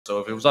So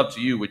if it was up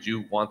to you, would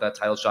you want that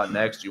title shot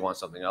next? Do you want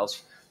something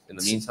else in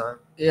the meantime?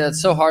 Yeah,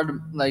 it's so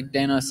hard. Like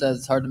Dana says,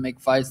 it's hard to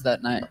make fights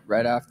that night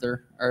right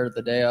after or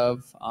the day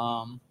of.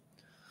 I'm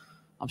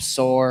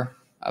sore.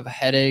 I have a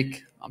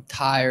headache. I'm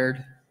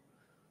tired.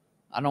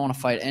 I don't want to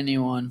fight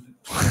anyone.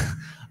 I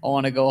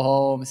want to go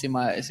home and see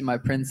my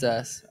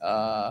princess.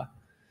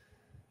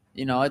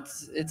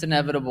 It's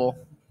inevitable.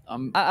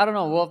 I don't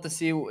know. We'll have to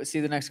see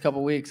the next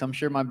couple weeks. I'm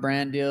sure my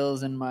brand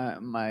deals and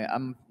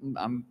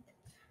I'm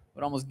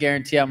would almost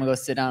guarantee I'm gonna go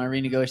sit down and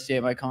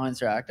renegotiate my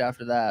contract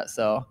after that.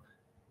 So,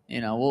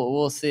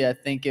 we'll see. I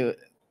think it's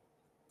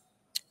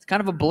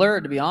kind of a blur,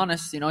 to be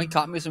honest. He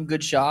caught me some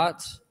good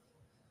shots.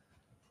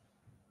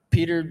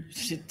 Peter,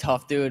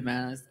 tough dude,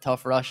 man. It's a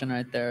tough Russian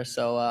right there.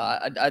 So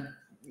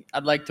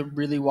I'd like to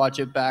really watch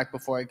it back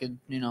before I could,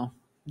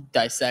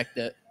 dissect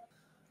it.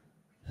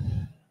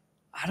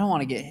 I don't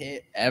want to get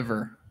hit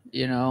ever.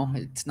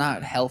 It's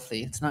not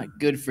healthy. It's not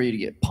good for you to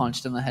get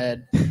punched in the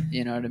head.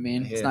 You know what I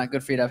mean? It's not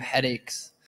good for you to have headaches.